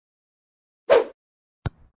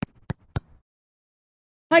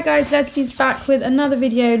Hi guys, Leslie's back with another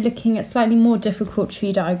video looking at slightly more difficult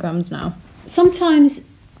tree diagrams now. Sometimes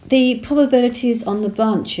the probabilities on the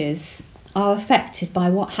branches are affected by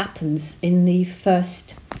what happens in the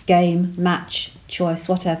first game, match, choice,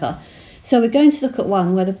 whatever. So we're going to look at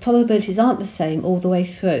one where the probabilities aren't the same all the way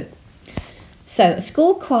through. So a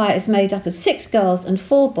school choir is made up of 6 girls and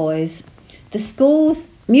 4 boys. The school's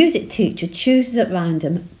music teacher chooses at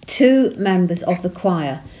random 2 members of the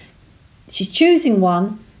choir. She's choosing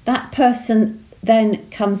one, that person then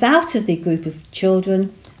comes out of the group of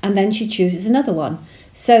children and then she chooses another one.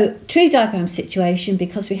 So tree diagram situation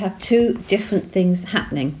because we have 2 different things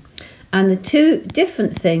happening. And the 2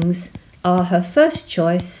 different things are her first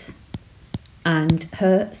choice and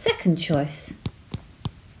her second choice.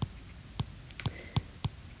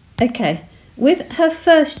 Okay, with her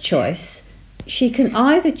first choice, she can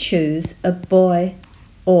either choose a boy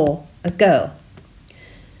or a girl.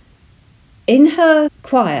 In her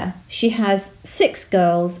choir, she has 6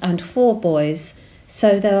 girls and 4 boys,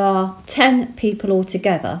 so there are 10 people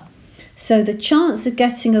altogether. So the chance of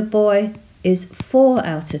getting a boy is 4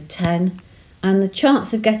 out of 10, and the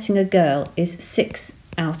chance of getting a girl is 6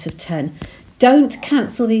 out of 10. Don't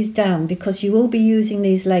cancel these down because you will be using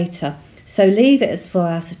these later. So leave it as 4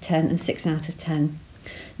 out of 10 and 6 out of 10.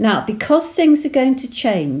 Now, because things are going to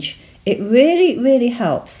change, it really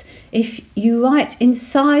helps if you write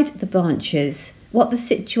inside the branches what the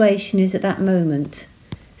situation is at that moment.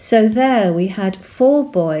 So there we had 4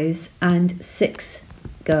 boys and 6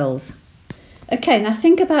 girls. Okay, now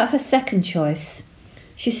think about her second choice.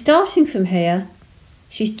 She's starting from here.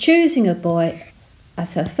 She's choosing a boy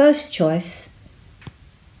as her first choice.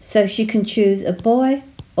 So she can choose a boy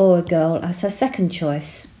or a girl as her second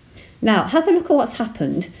choice. Now have a look at what's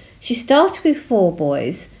happened. She started with 4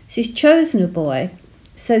 boys. She's chosen a boy.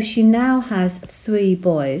 So she now has 3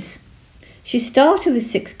 boys. She started with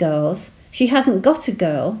 6 girls. She hasn't got a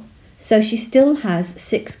girl, so she still has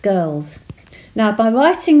 6 girls. Now, by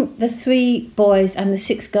writing the 3 boys and the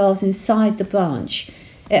 6 girls inside the branch,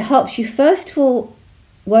 it helps you first of all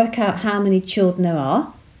work out how many children there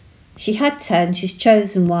are. She had 10, she's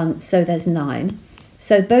chosen one, so there's 9.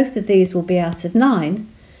 So both of these will be out of 9.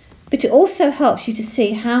 But it also helps you to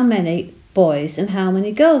see how many boys and how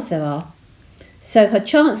many girls there are. So her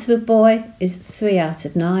chance of a boy is 3 out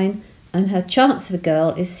of 9 and her chance of a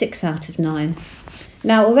girl is 6 out of 9.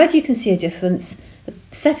 Now already you can see a difference. The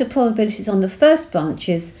set of probabilities on the first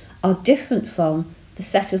branches are different from the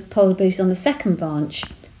set of probabilities on the second branch,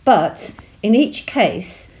 but in each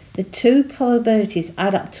case the 2 probabilities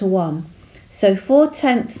add up to 1. So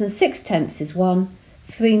 4/10 and 6/10 is 1,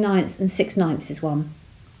 3/9 and 6/9 is 1.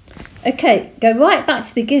 Okay, go right back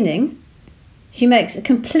to the beginning. She makes a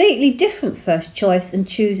completely different first choice and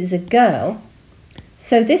chooses a girl.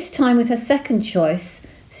 So this time with her second choice,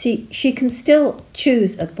 she can still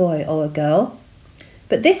choose a boy or a girl.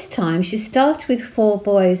 But this time she started with 4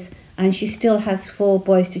 boys and she still has 4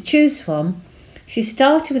 boys to choose from. She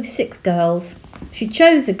started with 6 girls. She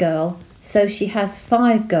chose a girl, so she has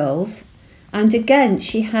 5 girls. And again,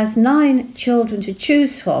 she has 9 children to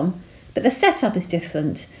choose from, but the setup is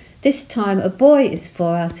different. This time a boy is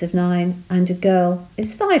 4 out of 9 and a girl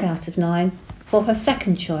is 5 out of 9 for her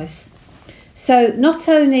second choice. So not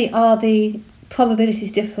only are the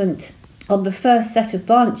probabilities different on the first set of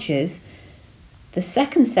branches, the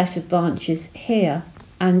second set of branches here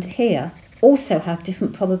and here also have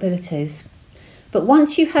different probabilities. But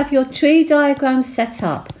once you have your tree diagram set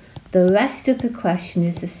up, the rest of the question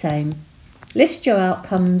is the same. List your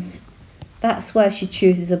outcomes. That's where she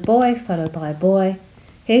chooses a boy followed by a boy.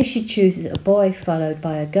 Here she chooses a boy followed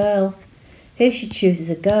by a girl. Here she chooses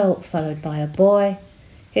a girl followed by a boy.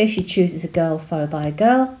 Here she chooses a girl followed by a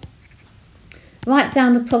girl. Write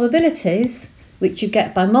down the probabilities, which you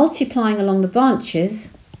get by multiplying along the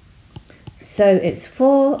branches. So it's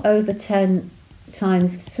 4 over 10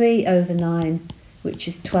 times 3 over 9, which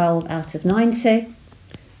is 12 out of 90.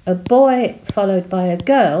 A boy followed by a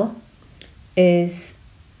girl is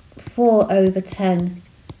 4 over 10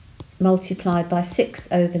 multiplied by 6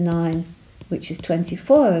 over 9, which is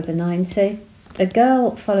 24 over 90. A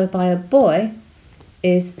girl followed by a boy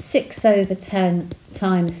is 6 over 10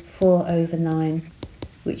 times 4 over 9,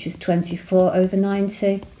 which is 24 over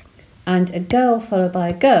 90. And a girl followed by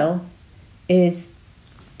a girl is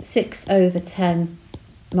 6 over 10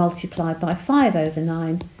 multiplied by 5 over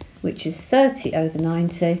 9, which is 30 over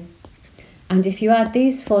 90. And if you add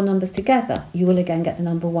these 4 numbers together, you will again get the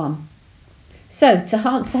number 1. So, to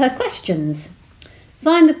answer her questions,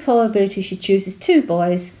 find the probability she chooses 2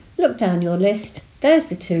 boys, look down your list, there's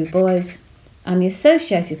the 2 boys, and the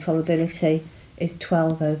associated probability is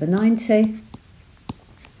 12 over 90.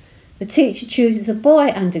 The teacher chooses a boy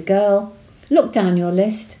and a girl. Look down your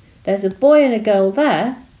list. There's a boy and a girl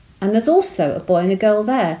there, and there's also a boy and a girl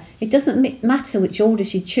there. It doesn't matter which order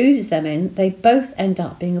she chooses them in, they both end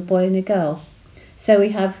up being a boy and a girl. So we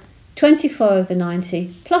have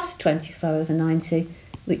 24/90 plus 24/90,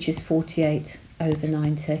 which is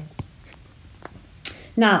 48/90.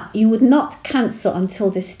 Now, you would not cancel until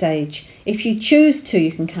this stage. If you choose to,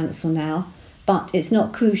 you can cancel now, but it's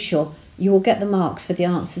not crucial. You will get the marks for the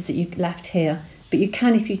answers that you left here, but you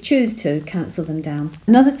can, if you choose to, cancel them down.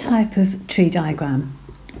 Another type of tree diagram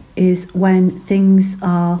is when things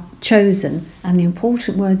are chosen, and the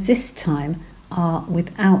important words this time are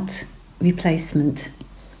without replacement.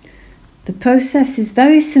 The process is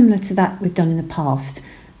very similar to that we've done in the past,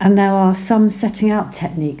 and there are some setting out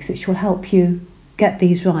techniques which will help you get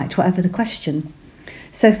these right, whatever the question.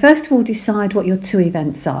 So first of all, decide what your two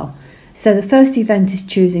events are. So the first event is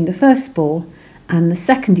choosing the first ball, and the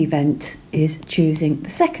second event is choosing the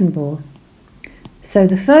second ball. So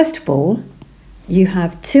the first ball, you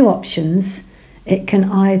have two options. It can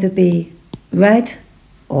either be red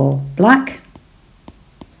or black.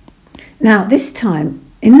 Now this time,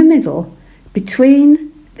 in the middle,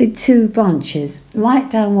 between the two branches,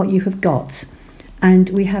 write down what you have got. And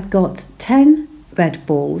we have got 10 red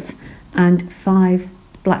balls and 5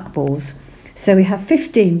 black balls. So we have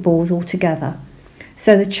 15 balls altogether.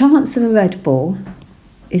 So the chance of a red ball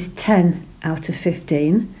is 10 out of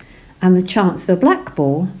 15, and the chance of a black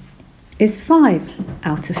ball is 5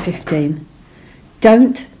 out of 15.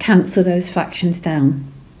 Don't cancel those fractions down.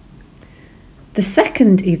 The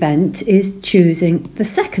second event is choosing the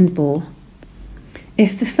second ball.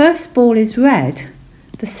 If the first ball is red,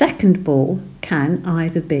 the second ball can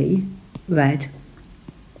either be red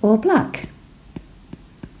or black.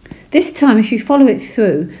 This time, if you follow it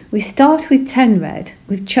through, we start with 10 red.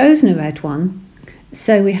 We've chosen a red one,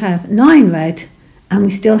 so we have 9 red, and we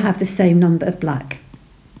still have the same number of black.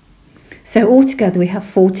 So altogether we have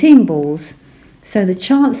 14 balls. So the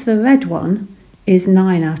chance of a red one is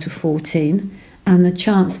 9 out of 14, and the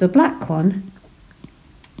chance of a black one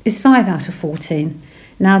is 5 out of 14.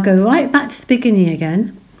 Now go right back to the beginning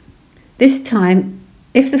again. This time,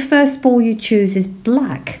 if the first ball you choose is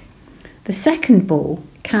black, the second ball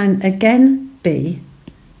can again be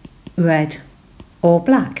red or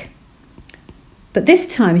black. But this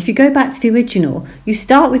time, if you go back to the original, you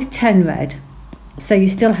start with 10 red, so you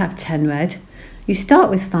still have 10 red. You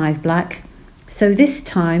start with 5 black, so this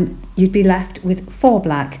time you'd be left with 4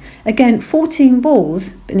 black. Again, 14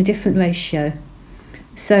 balls, but in a different ratio.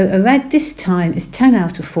 So a red this time is 10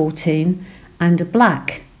 out of 14, and a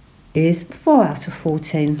black is 4 out of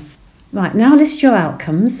 14. Right, now list your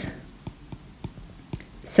outcomes.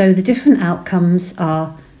 So the different outcomes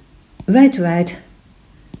are red, red,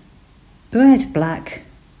 red, black,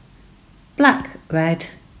 black, red,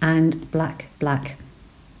 and black, black.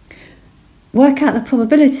 Work out the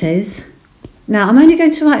probabilities. Now I'm only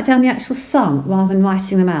going to write down the actual sum rather than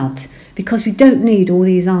writing them out, because we don't need all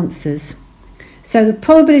these answers. So the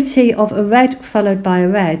probability of a red followed by a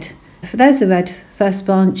red, there's the red first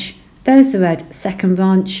branch, there's the red second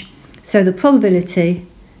branch, so the probability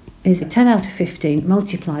is 10 out of 15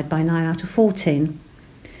 multiplied by 9 out of 14.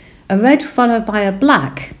 A red followed by a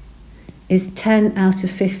black is 10 out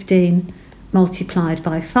of 15 multiplied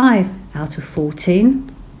by 5 out of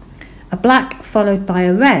 14. A black followed by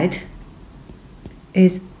a red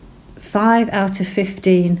is 5 out of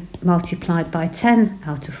 15 multiplied by 10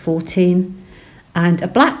 out of 14. And a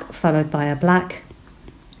black followed by a black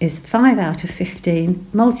is 5 out of 15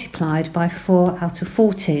 multiplied by 4 out of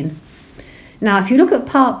 14. Now, if you look at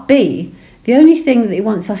part B, the only thing that it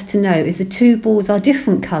wants us to know is the two balls are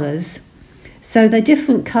different colours. So they're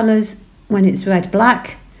different colours when it's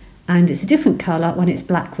red-black, and it's a different colour when it's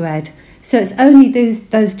black-red. So it's only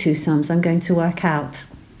those two sums I'm going to work out.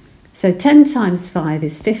 So 10 times 5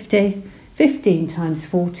 is 50, 15 times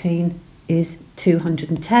 14 is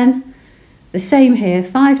 210. The same here,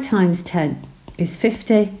 5 times 10 is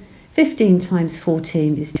 50, 15 times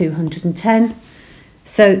 14 is 210.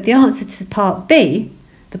 So the answer to part B,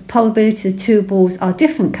 the probability the two balls are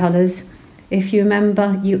different colours, if you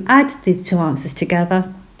remember, you add the two answers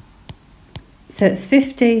together. So it's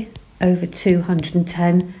 50 over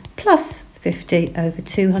 210 plus 50 over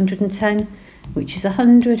 210, which is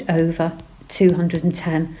 100 over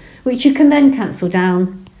 210, which you can then cancel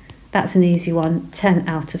down. That's an easy one, 10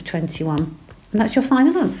 out of 21. And that's your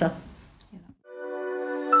final answer.